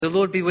The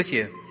Lord be with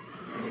you.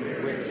 And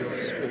with your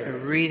spirit.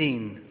 A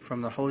reading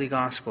from the Holy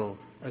Gospel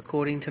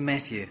according to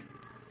Matthew.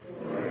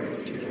 Glory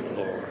to you,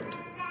 Lord.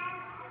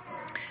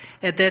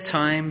 At that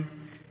time,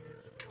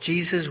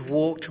 Jesus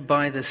walked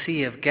by the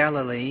Sea of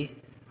Galilee,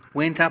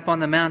 went up on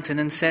the mountain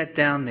and sat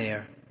down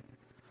there.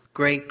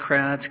 Great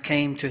crowds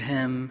came to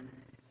him,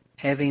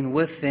 having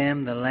with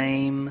them the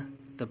lame,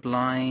 the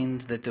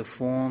blind, the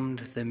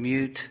deformed, the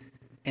mute,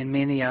 and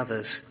many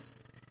others.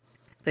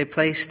 They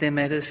placed them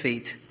at his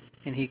feet,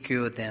 and he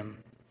cured them.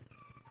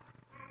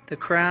 The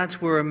crowds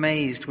were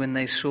amazed when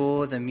they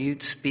saw the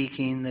mute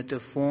speaking, the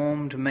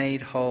deformed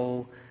made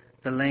whole,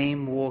 the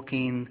lame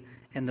walking,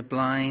 and the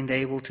blind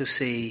able to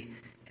see,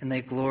 and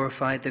they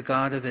glorified the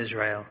God of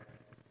Israel.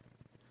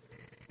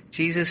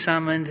 Jesus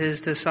summoned his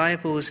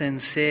disciples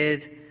and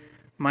said,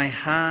 "My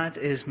heart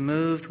is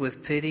moved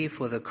with pity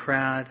for the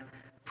crowd,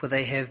 for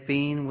they have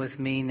been with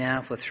me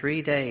now for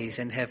 3 days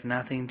and have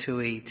nothing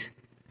to eat.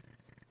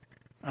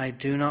 I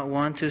do not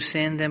want to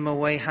send them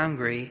away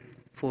hungry,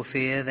 for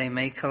fear they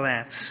may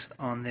collapse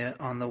on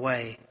the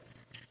way."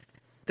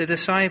 The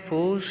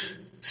disciples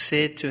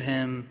said to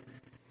him,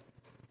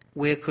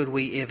 "Where could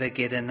we ever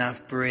get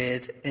enough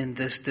bread in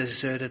this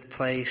deserted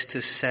place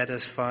to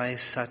satisfy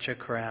such a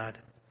crowd?"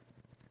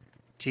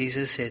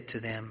 Jesus said to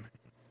them,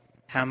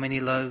 "How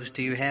many loaves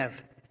do you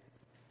have?"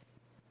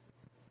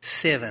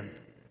 7,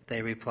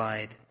 they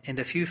replied, "and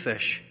a few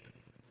fish."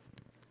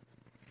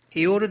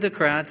 He ordered the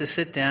crowd to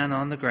sit down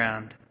on the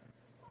ground.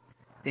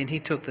 Then he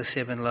took the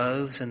 7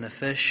 loaves and the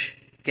fish,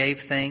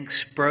 gave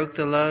thanks, broke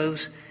the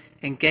loaves,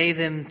 and gave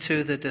them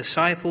to the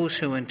disciples,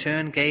 who in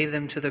turn gave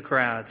them to the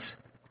crowds.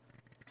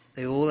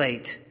 They all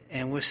ate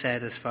and were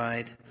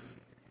satisfied.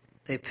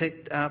 They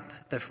picked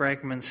up the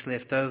fragments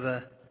left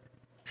over,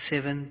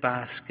 7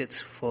 baskets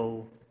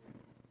full.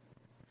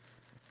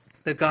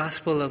 The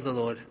Gospel of the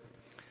Lord.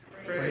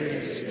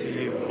 Praise to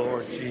you,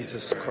 Lord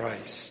Jesus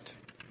Christ.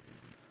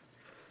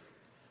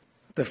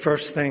 The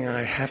first thing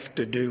I have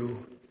to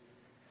do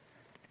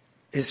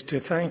is to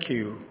thank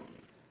you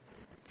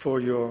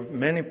for your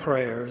many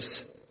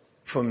prayers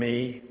for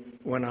me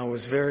when I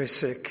was very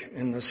sick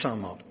in the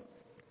summer.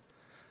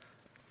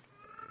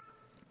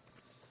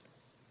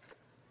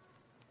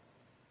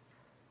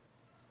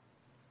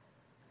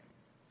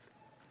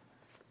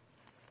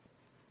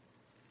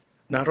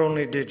 Not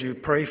only did you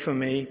pray for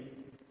me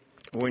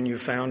when you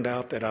found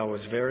out that I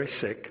was very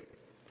sick,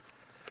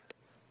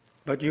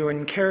 but you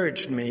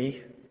encouraged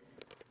me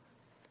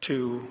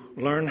to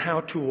learn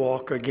how to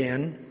walk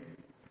again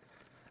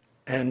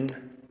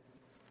and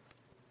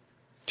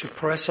to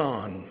press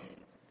on.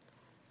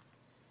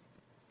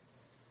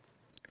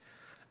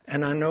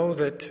 And I know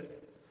that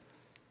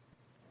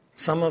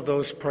some of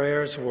those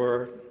prayers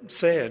were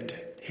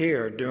said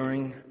here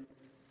during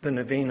the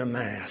Novena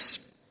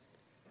Mass.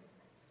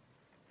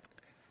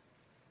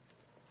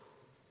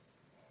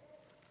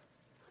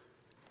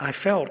 I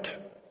felt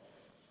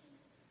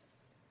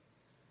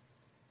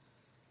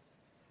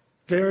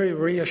very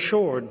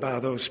reassured by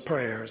those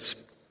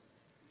prayers.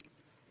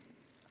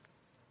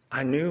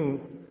 I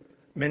knew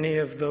many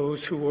of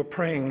those who were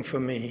praying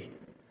for me,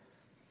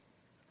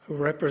 who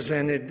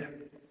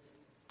represented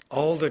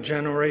all the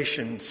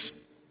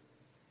generations.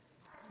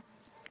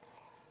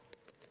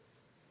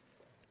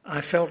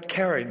 I felt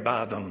carried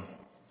by them,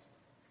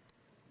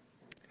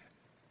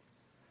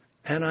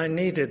 and I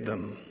needed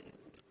them.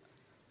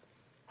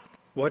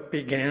 What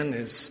began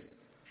as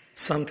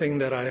something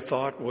that I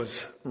thought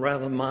was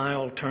rather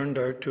mild turned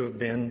out to have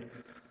been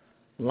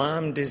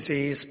Lyme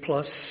disease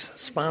plus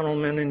spinal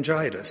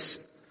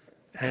meningitis.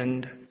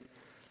 And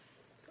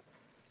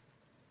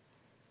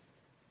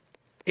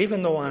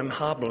even though I'm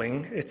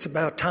hobbling, it's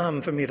about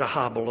time for me to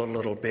hobble a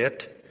little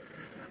bit.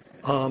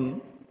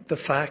 The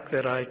fact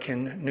that I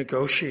can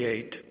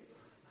negotiate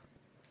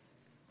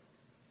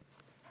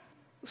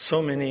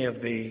so many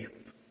of the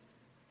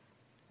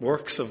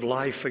works of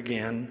life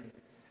again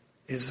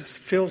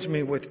fills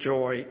me with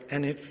joy,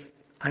 and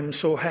I'm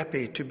so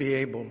happy to be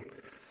able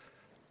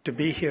to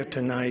be here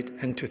tonight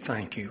and to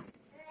thank you.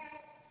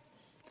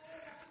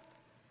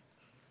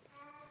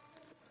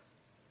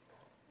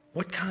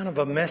 What kind of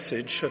a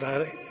message should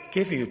I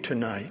give you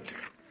tonight?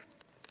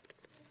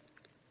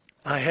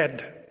 I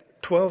had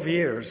 12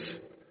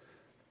 years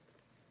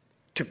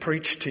to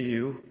preach to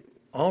you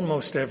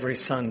almost every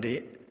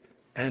Sunday,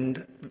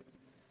 and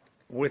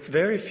with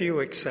very few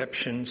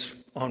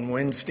exceptions on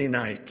Wednesday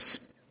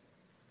nights.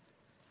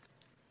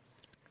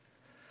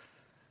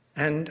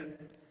 And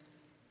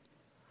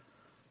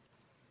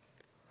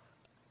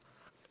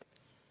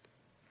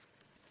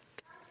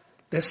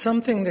there's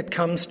something that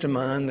comes to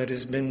mind that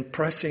has been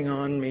pressing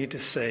on me to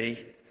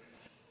say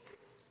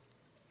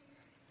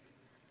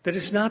that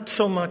is not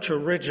so much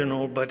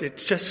original, but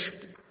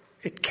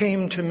it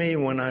came to me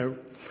when I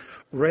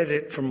read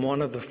it from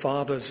one of the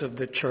fathers of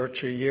the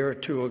church a year or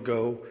two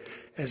ago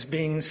as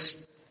being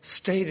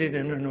stated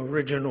in an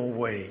original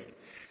way.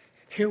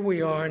 Here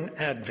we are in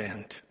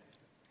Advent.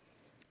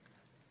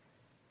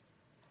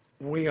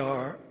 We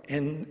are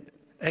in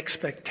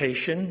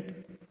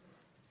expectation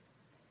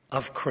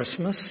of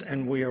Christmas,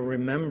 and we are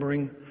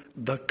remembering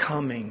the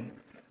coming,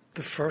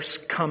 the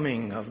first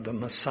coming of the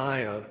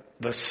Messiah,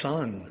 the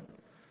Son.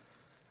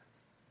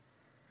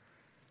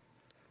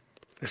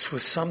 This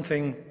was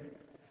something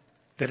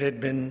that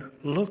had been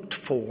looked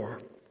for.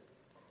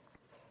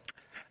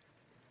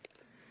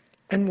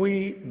 And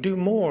we do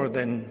more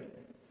than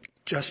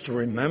just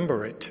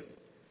remember it.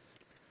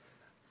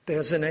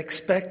 There's an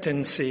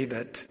expectancy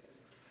that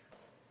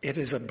it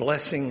is a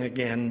blessing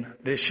again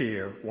this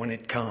year when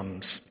it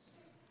comes.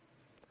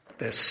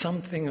 There's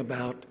something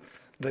about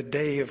the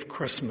day of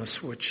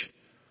Christmas which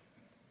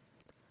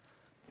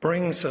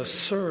brings a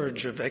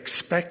surge of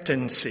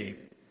expectancy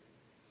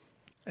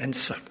and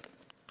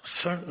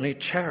certainly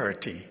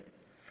charity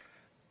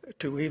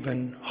to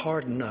even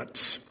hard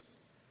nuts.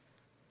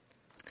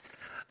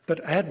 But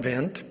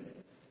Advent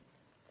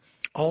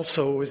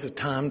also is a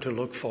time to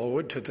look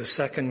forward to the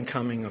second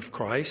coming of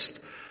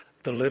Christ.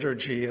 The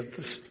liturgy of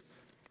this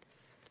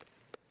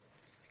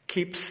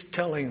keeps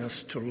telling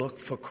us to look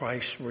for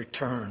Christ's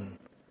return.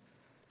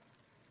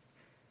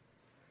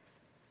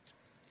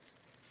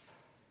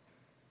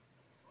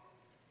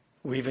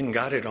 We even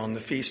got it on the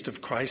feast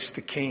of Christ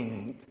the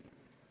King,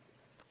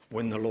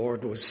 when the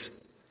Lord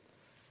was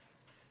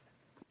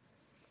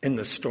in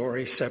the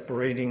story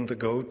separating the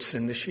goats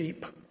and the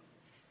sheep.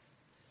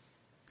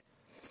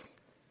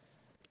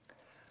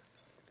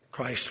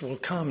 Christ will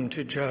come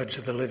to judge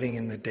the living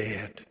and the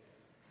dead.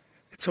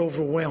 It's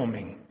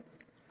overwhelming.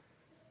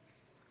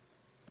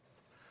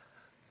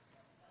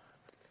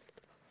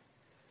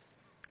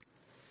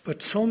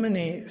 But so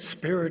many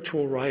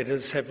spiritual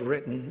writers have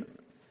written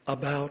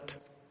about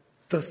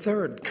the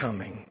third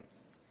coming.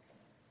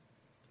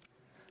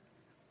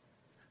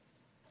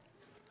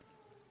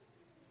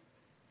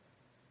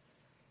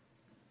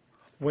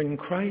 When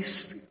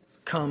Christ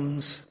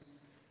comes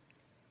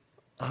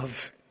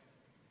of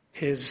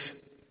his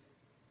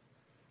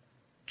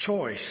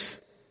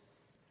choice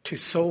to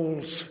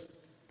souls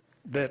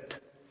that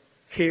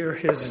hear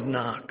his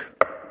knock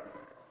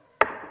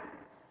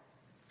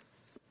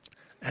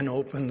and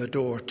open the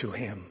door to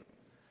him.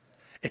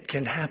 It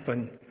can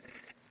happen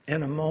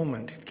in a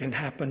moment. It can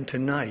happen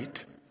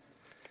tonight.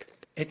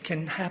 It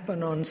can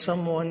happen on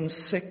someone's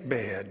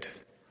sickbed.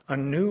 A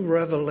new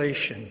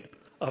revelation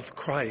of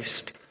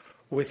Christ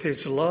with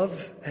his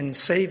love and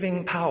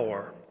saving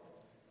power.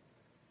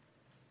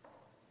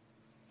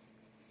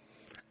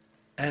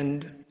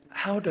 And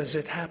how does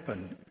it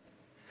happen?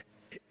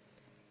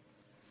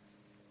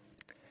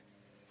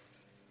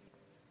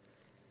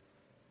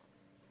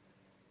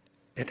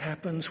 It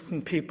happens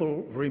when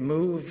people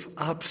remove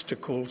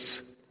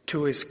obstacles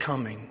to his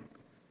coming.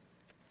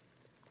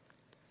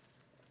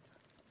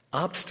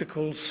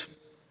 Obstacles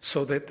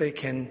so that they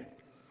can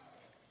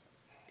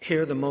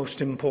hear the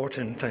most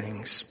important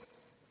things.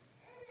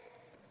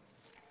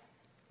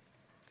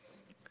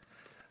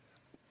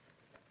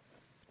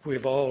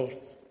 We've all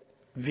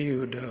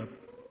viewed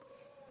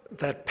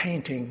that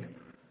painting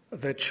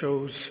that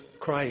shows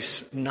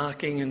Christ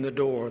knocking in the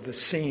door. The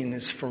scene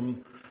is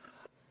from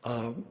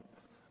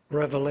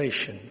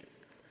Revelation.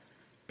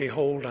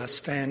 Behold, I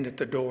stand at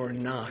the door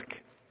and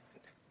knock.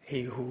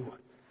 He who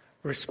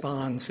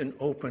responds and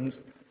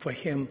opens, for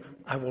him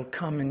I will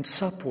come and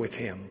sup with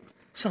him.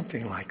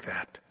 Something like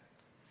that.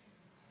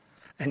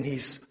 And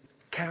he's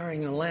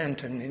carrying a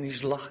lantern and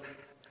he's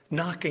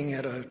knocking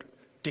at a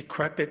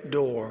decrepit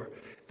door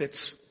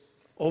that's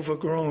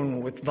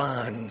overgrown with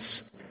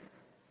vines,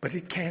 but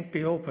it can't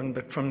be opened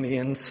but from the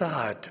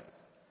inside.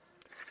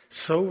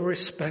 So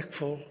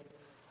respectful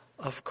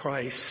of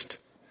Christ,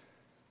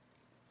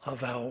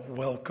 of our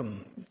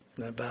welcome,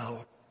 of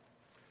our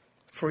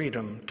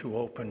freedom to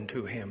open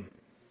to him.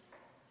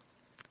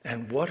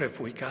 And what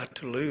have we got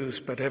to lose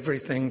but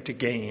everything to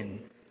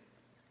gain?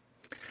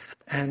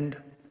 And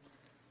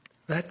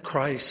that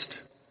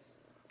Christ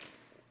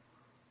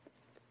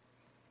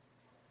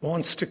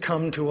wants to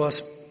come to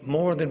us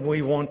more than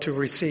we want to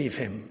receive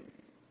him.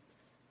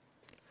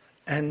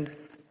 And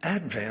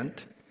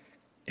Advent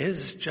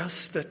is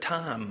just the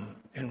time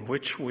in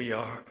which we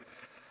are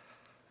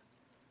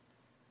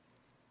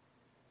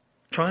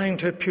trying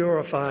to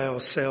purify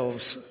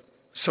ourselves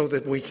so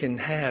that we can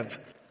have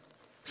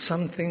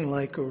something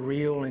like a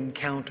real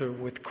encounter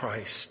with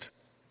Christ.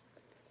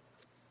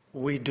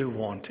 We do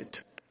want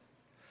it.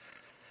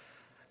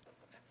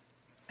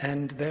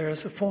 And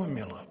there's a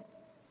formula.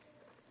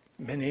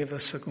 Many of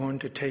us are going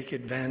to take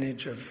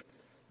advantage of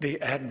the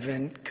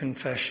Advent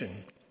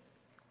confession.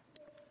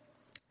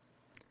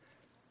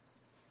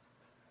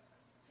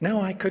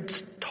 Now I could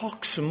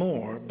talk some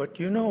more, but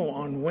you know,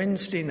 on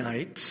Wednesday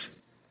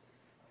nights,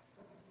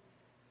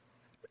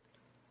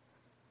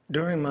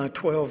 during my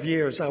 12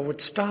 years, I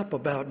would stop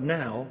about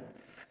now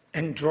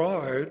and draw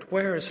out,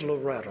 where is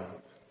Loretta?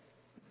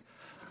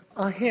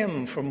 A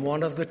hymn from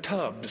one of the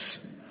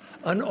tubs,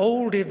 an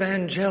old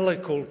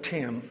evangelical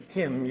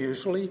hymn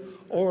usually,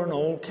 or an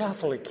old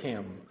Catholic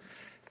hymn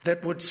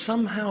that would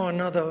somehow or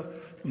another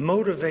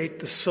motivate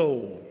the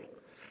soul.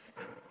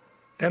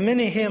 There are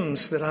many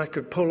hymns that I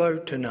could pull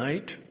out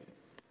tonight,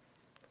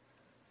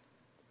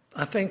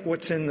 I think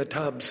what's in the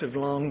tubs have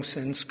long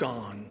since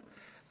gone.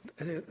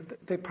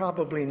 They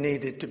probably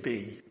needed to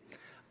be.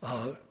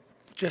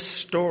 Just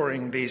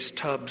storing these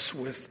tubs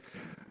with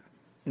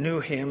new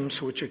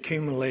hymns which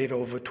accumulate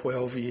over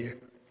 12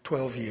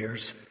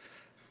 years.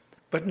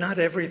 But not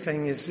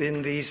everything is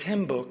in these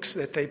hymn books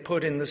that they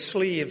put in the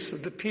sleeves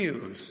of the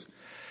pews.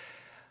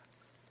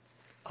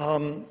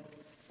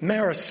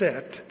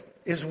 Marisette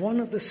is one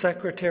of the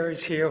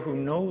secretaries here who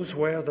knows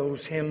where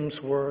those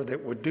hymns were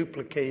that were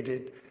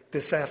duplicated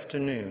this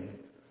afternoon.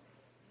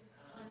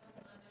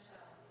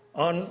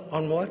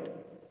 On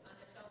what?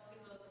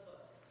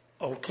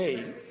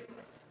 Okay.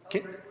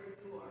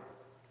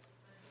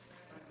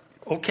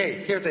 Okay,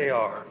 here they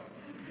are.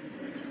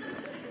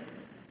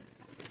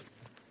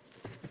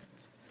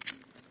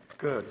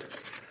 Good.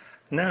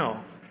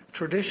 Now,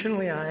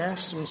 traditionally I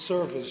ask some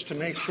servers to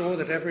make sure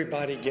that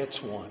everybody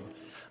gets one.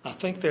 I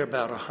think they're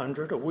about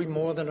 100. Are we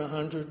more than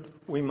 100?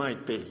 We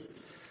might be.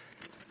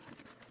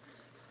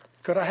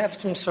 Could I have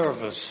some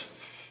servers?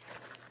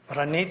 But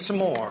I need some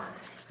more.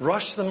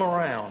 Rush them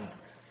around.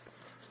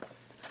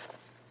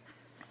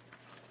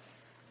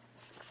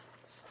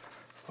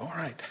 All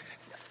right.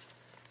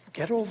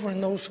 Get over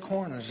in those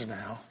corners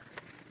now.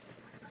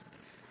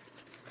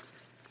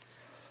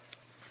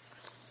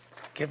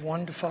 Give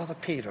one to Father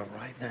Peter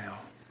right now.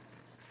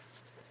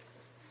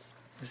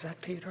 Is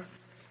that Peter?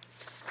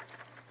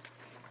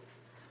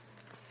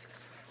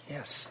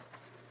 Yes.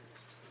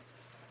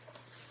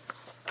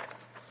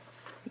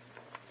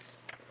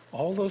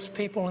 All those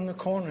people in the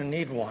corner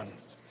need one.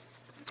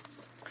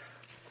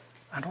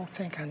 I don't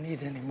think I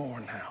need any more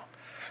now.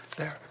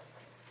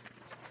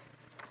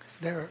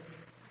 There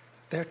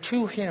are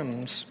two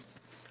hymns.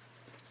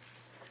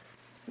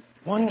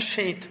 One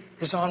sheet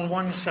is on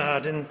one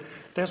side, and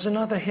there's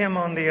another hymn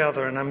on the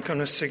other, and I'm going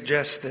to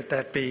suggest that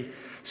that be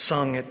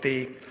sung at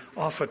the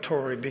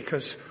offertory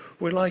because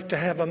we like to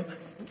have a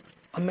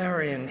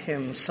Marian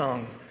hymn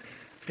sung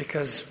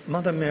because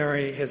Mother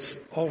Mary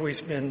has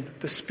always been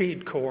the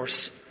speed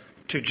course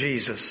to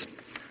Jesus.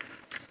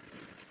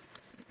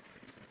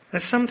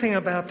 There's something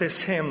about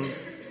this hymn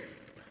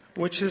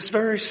which is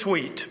very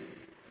sweet.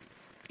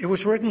 It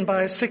was written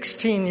by a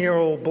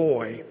 16-year-old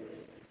boy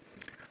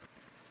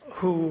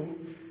who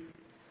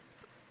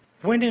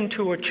went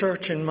into a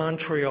church in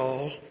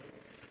Montreal,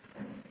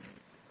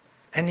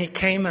 and he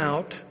came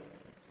out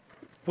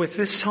with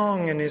this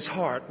song in his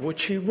heart,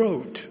 which he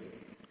wrote.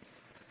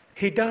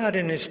 He died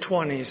in his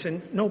 20s,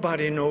 and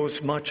nobody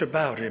knows much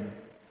about him.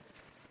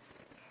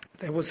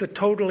 There was a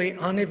totally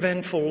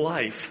uneventful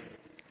life,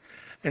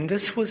 and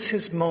this was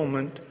his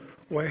moment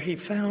where he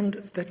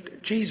found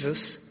that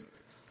Jesus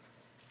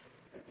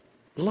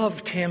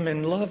loved him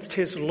and loved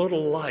his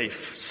little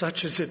life,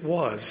 such as it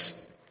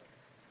was,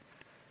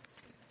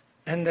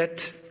 and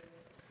that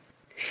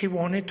he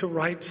wanted to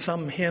write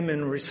some hymn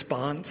in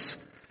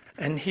response,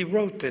 and he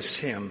wrote this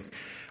hymn.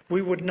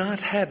 We would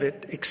not have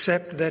it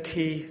except that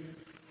he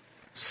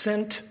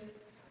sent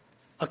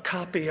a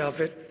copy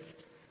of it,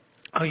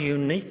 a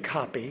unique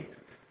copy,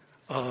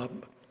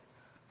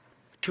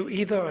 to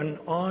either an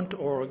aunt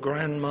or a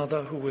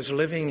grandmother who was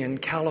living in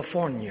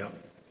California.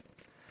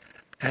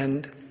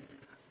 And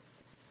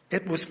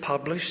it was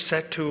published,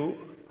 set to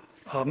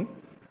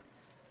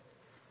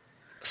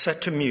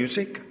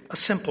music, a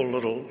simple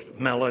little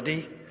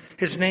melody.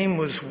 His name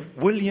was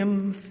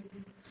William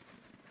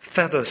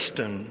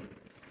Featherston.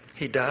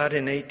 He died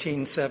in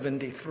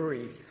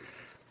 1873.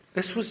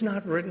 This was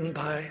not written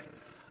by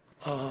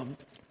a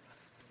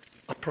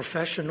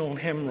professional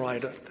hymn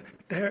writer.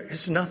 There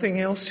is nothing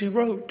else he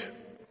wrote.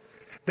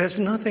 There's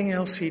nothing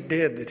else he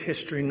did that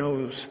history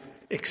knows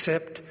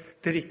except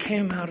that he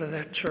came out of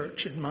that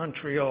church in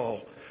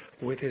Montreal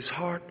with his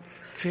heart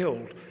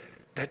filled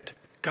that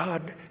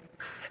God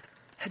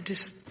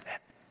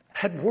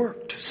had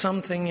worked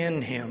something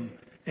in him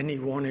and he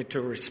wanted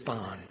to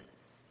respond.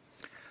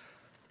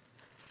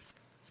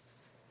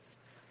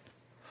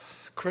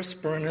 Chris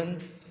Brennan,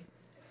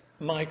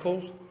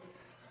 Michael,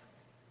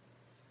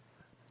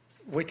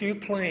 with you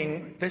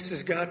playing, this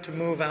has got to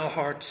move our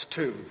hearts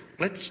too.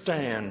 Let's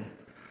stand.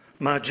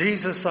 My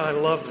Jesus, I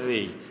love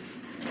thee.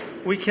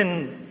 We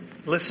can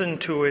listen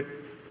to it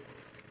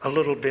a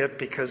little bit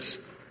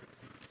because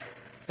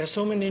there's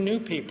so many new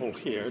people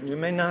here and you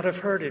may not have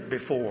heard it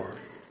before.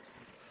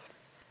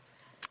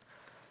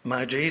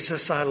 My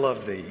Jesus, I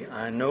love thee.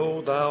 I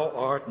know thou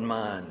art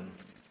mine.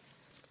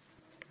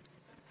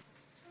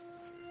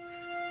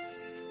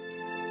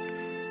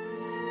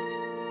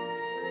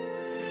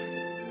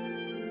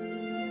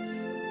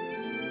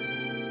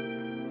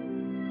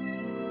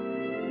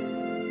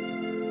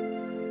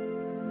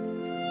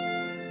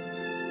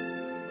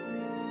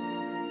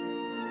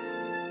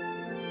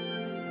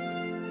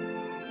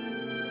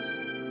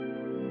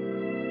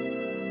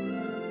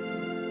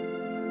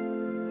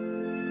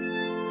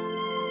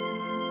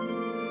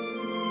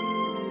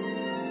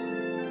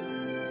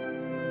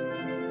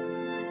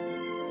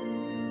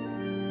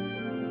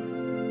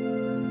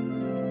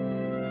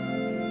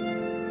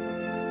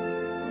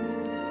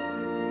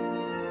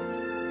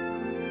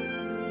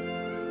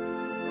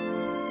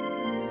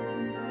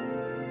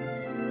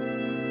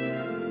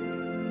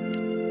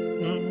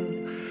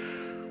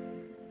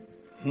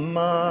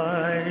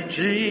 My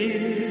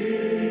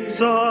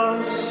Jesus,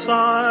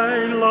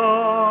 I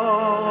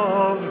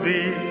love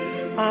thee,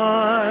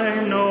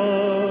 I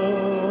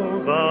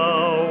know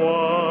thou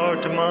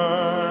art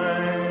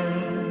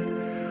mine.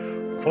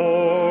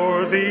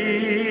 For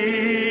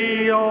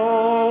thee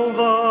all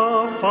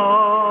the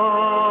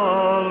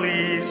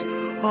follies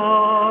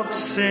of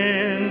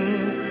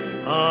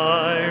sin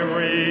I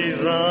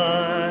resign.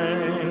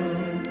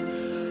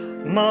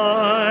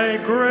 My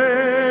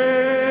gracious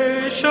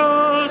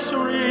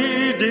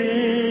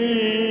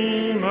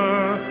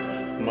Redeemer,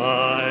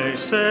 my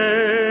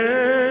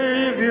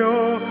Savior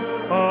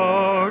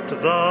art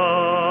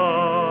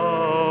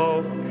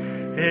thou.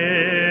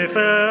 If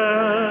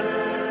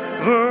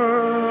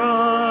ever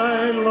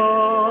I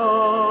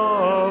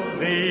love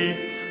thee,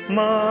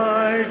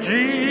 my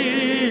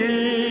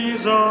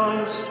Jesus,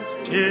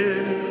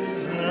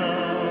 'tis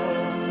now.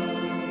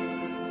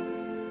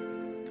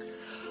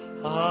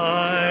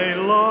 I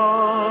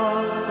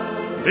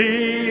love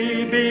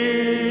thee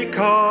because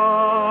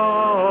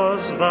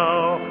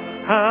thou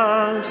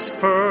hast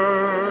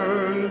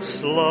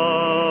first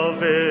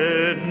loved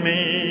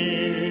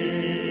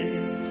me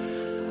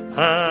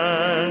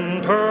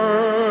and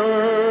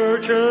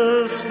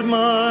purchased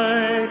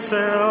my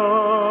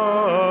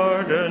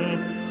pardon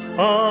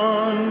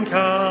on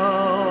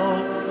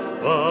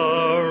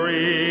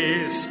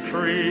Calvary's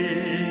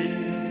tree.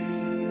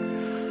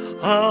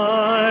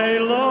 I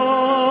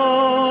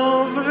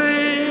love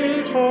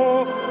thee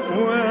for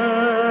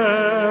wearing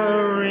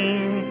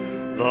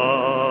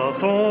the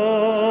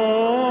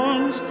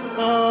thorns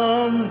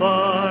on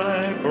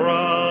thy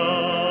brow.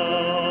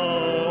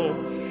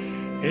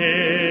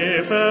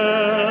 If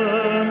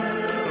ever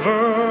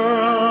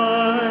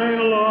I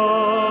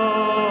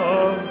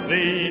love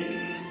thee,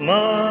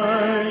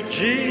 my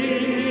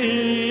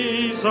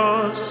Jesus,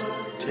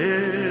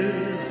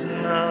 'tis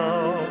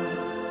now.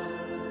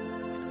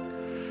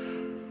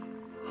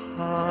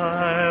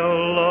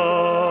 I'll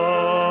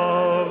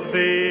love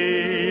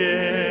thee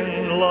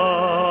in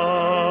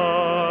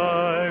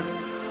life,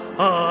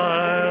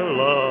 I'll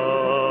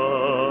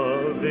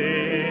love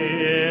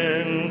thee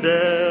in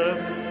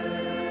death,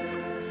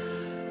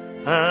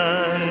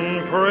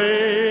 and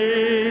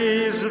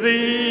praise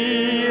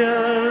thee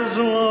as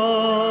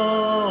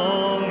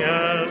long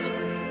as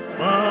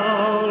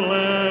thou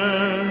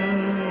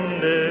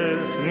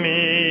lendest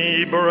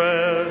me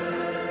breath,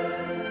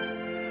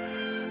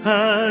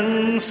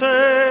 and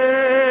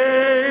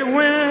say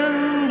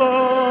when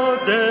the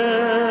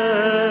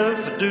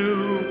death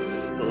dew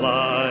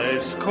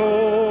lies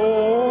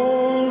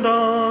cold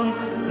on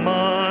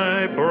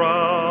my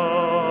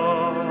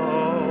brow,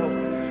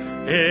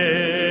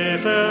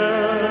 if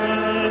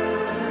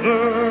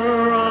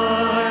ever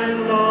I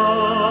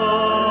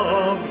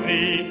love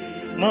thee,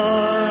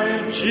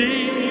 my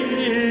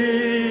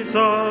Jesus,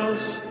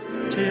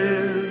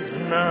 'tis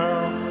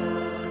now.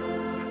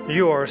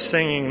 You are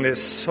singing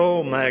this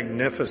so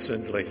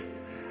magnificently.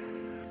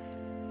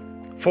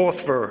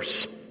 Fourth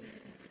verse.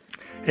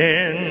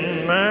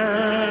 In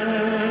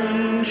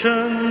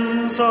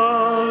mansions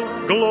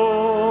of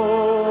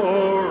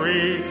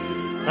glory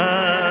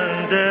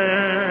and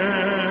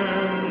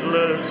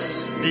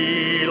endless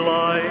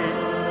delight,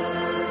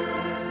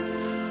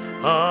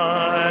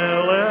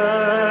 I'll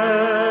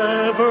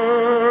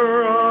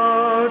ever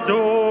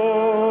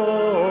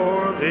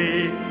adore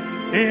thee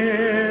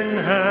in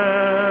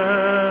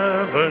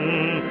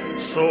heaven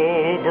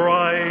so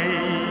bright.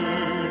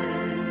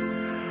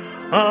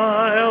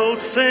 I'll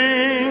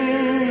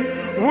sing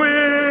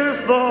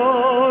with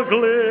the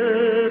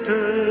glittering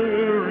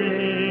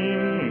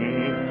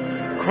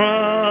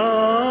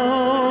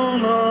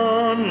crown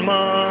on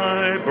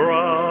my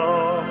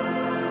brow.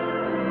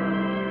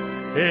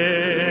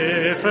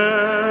 If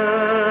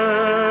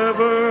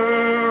ever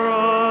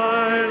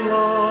I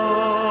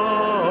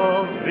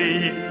love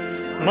thee,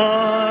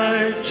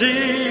 my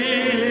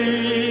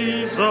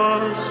Jesus,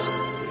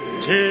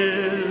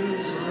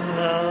 'tis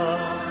now.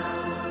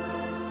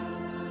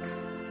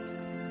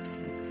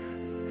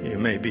 You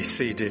may be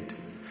seated.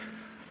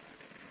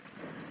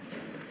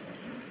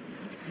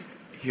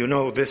 You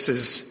know, this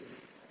is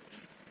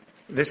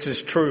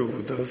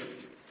true. The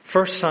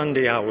first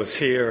Sunday I was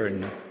here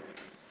in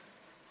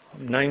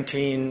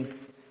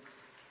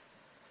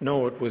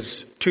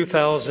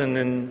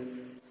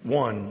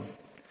 2001.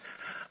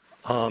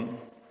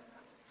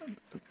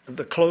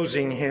 The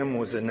closing hymn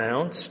was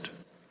announced,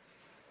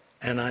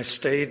 and I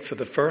stayed for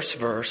the first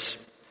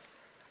verse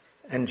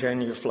and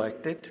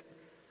genuflected,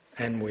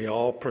 and we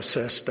all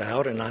processed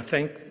out, and I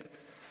think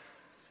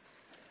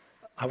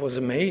I was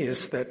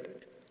amazed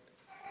that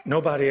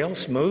nobody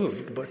else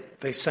moved, but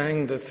they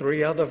sang the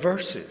three other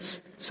verses,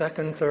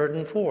 second, third,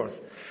 and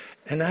fourth.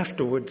 And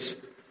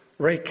afterwards,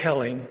 Ray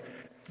Kelling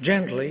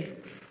gently,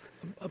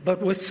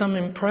 but with some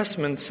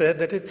impressment, said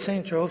that at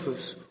St.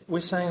 Joseph's,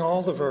 we sang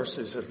all the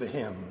verses of the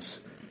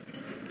hymns.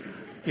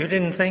 You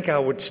didn't think I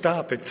would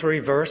stop at 3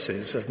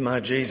 verses of My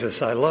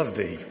Jesus, I Love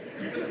Thee.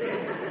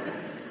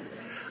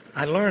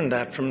 I learned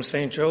that from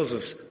St.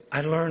 Joseph's.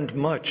 I learned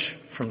much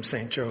from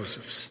St.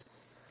 Joseph's,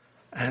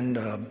 and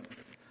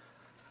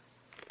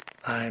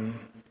I'm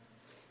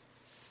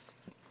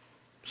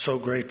so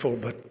grateful,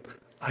 but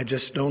I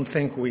just don't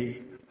think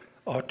we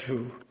ought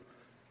to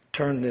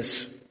turn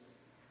this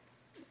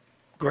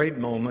great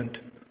moment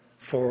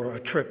for a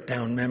trip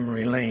down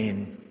memory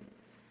lane.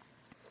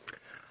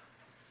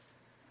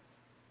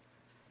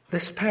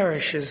 This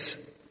parish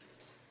is,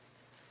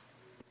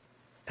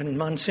 and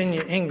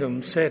Monsignor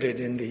Ingham said it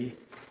in the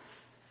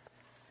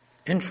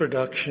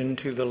introduction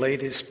to the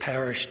latest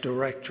parish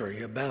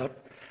directory about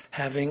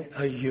having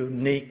a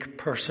unique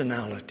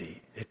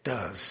personality. It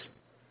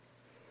does.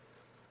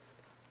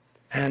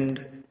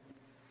 And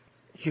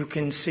you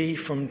can see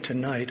from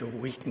tonight, a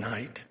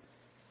weeknight,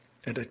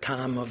 at a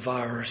time of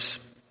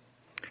virus,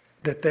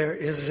 that there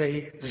is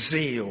a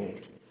zeal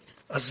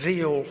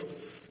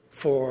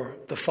for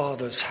the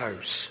Father's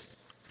house.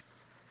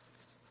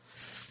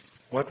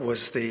 What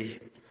was the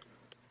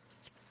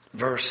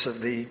verse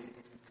of the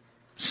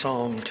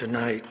psalm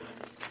tonight?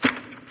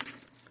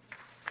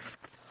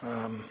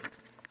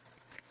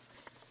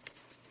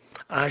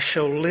 I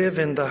shall live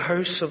in the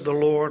house of the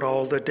Lord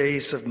all the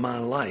days of my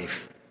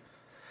life.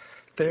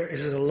 There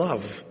is a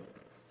love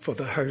for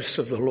the house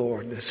of the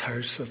Lord, this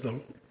house of the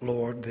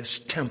Lord, this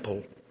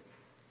temple.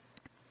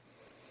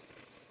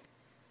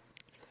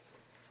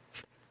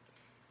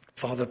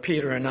 Father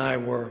Peter and I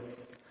were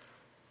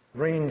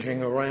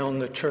ranging around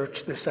the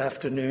church this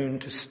afternoon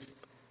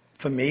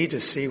for me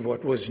to see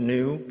what was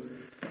new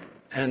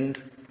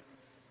and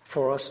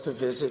for us to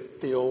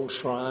visit the old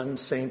shrine,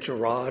 St.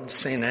 Gerard,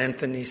 St.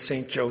 Anthony,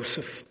 St.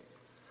 Joseph.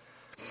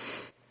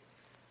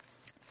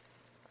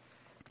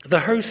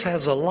 The house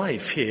has a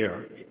life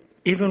here,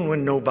 even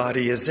when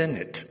nobody is in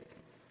it.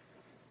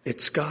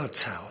 It's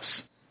God's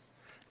house.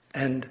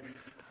 And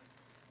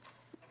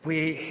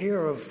we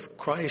hear of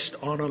Christ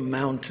on a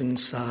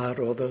mountainside,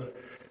 or the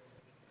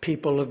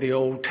people of the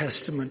Old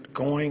Testament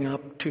going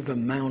up to the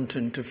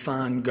mountain to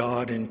find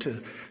God and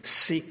to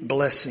seek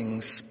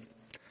blessings.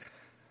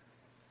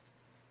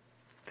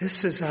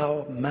 This is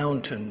our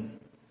mountain.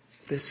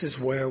 This is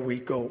where we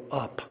go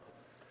up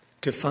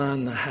to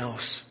find the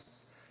house.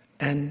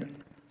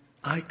 And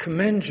I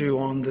commend you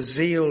on the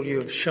zeal you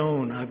have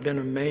shown. I've been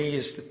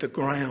amazed at the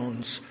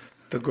grounds,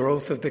 the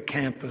growth of the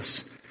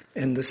campus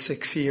in the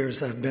 6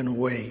 years I've been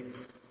away.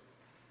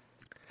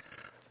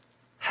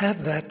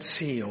 Have that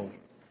zeal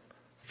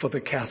for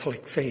the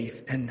Catholic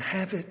faith and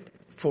have it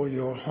for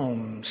your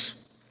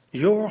homes.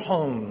 Your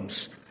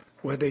homes,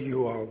 whether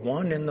you are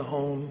one in the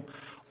home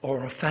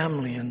or a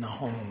family in the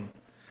home.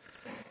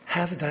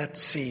 Have that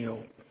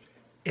zeal.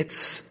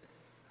 It's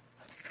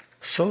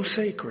so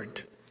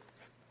sacred.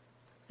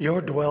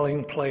 Your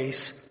dwelling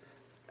place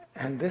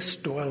and this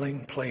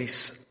dwelling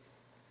place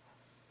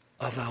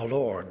of our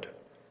Lord.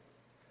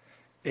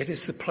 It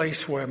is the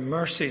place where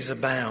mercies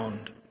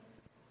abound.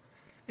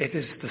 It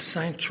is the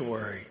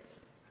sanctuary,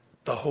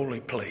 the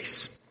holy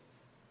place.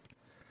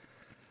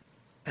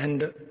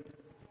 And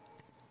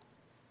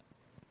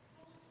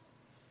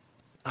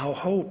our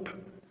hope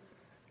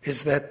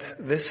is that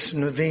this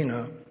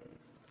novena,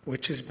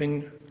 which has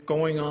been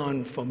going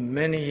on for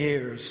many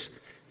years,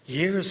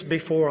 years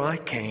before I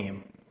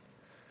came,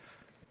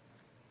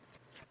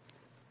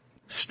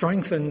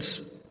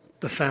 strengthens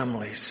the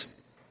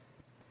families,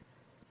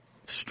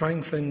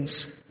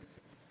 strengthens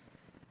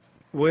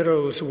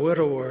widows,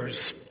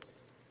 widowers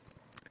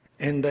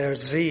in their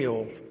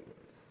zeal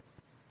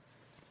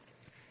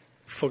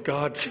for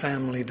God's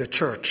family, the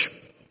church.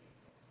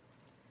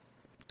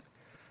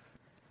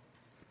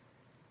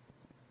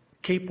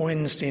 Keep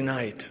Wednesday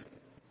night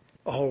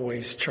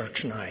always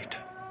church night.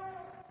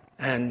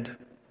 And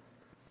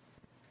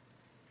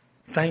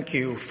thank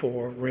you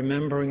for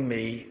remembering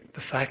me.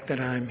 The fact that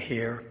I'm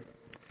here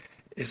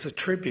is a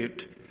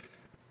tribute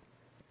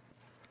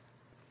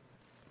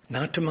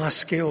not to my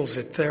skills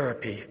at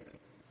therapy,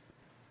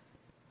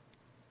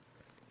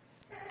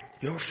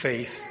 your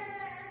faith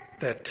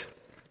that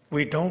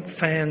we don't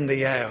fan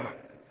the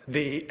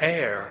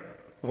air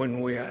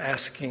when we are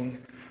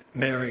asking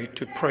Mary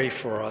to pray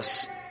for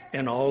us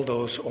in all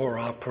those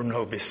ora pro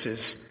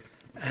nobises,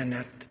 and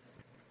at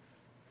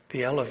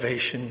the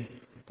elevation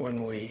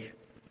when we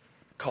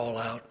call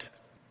out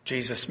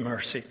Jesus'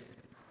 mercy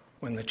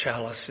when the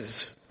chalice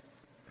is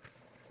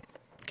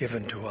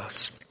given to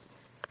us.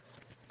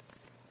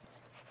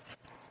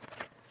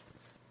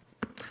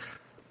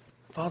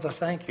 Father,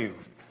 thank you.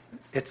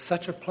 It's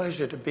such a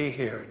pleasure to be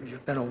here.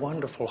 You've been a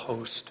wonderful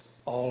host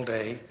all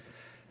day,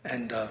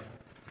 and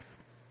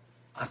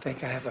I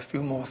think I have a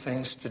few more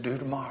things to do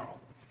tomorrow.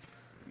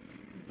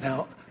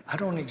 Now, I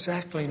don't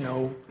exactly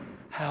know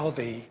how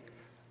the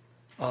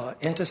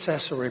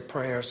intercessory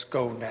prayers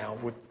go now.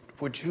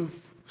 Would you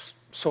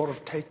sort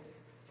of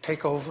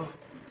take over?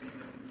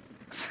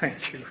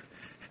 Thank you.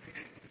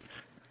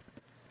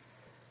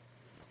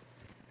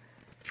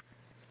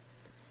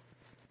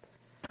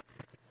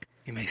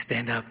 You may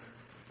stand up.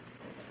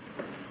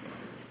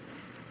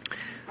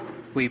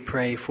 We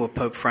pray for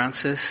Pope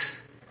Francis,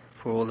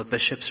 for all the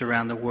bishops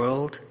around the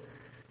world,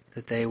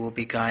 that they will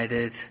be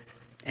guided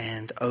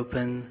and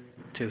open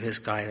to his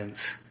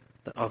guidance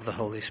of the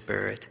Holy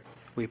Spirit.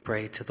 We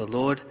pray to the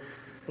Lord.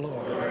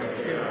 Lord,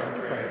 hear our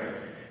prayer.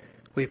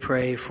 We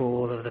pray for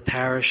all of the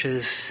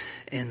parishes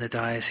in the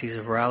Diocese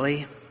of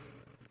Raleigh.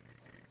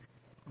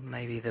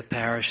 Maybe the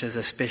parishes,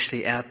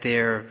 especially out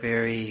there, are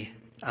very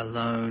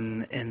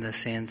alone in the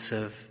sense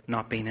of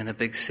not being in a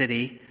big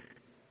city,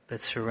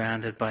 but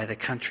surrounded by the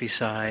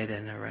countryside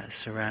and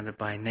surrounded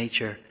by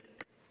nature.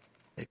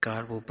 That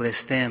God will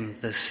bless them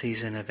this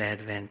season of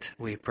Advent.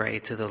 We pray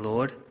to the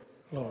Lord.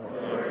 Lord,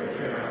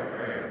 hear our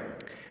prayer.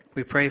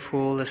 We pray for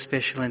all the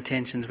special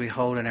intentions we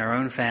hold in our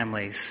own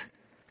families.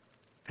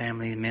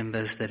 Family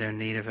members that are in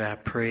need of our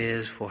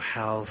prayers for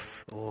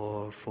health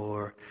or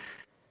for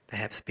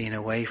perhaps being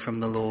away from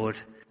the Lord.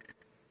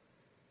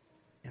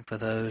 And for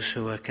those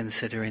who are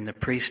considering the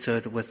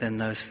priesthood within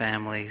those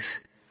families,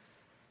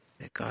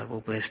 that God will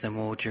bless them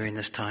all during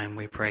this time.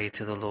 We pray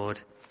to the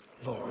Lord.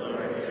 Lord,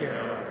 hear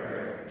our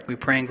prayer. We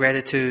pray in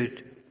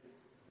gratitude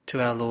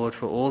to our Lord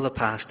for all the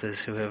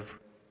pastors who have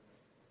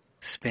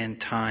spent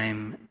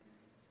time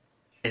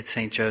at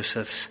St.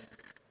 Joseph's,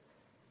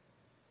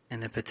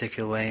 in a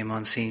particular way,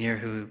 Monsignor,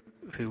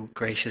 who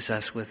gracious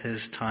us with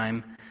his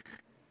time,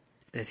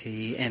 that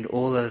he and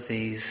all of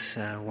these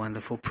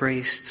wonderful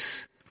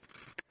priests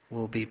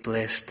will be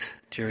blessed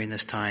during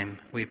this time.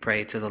 We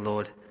pray to the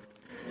Lord.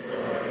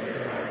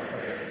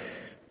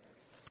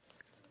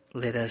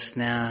 Let us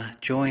now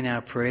join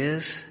our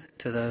prayers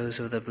to those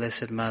of the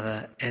Blessed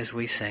Mother as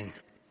we sing.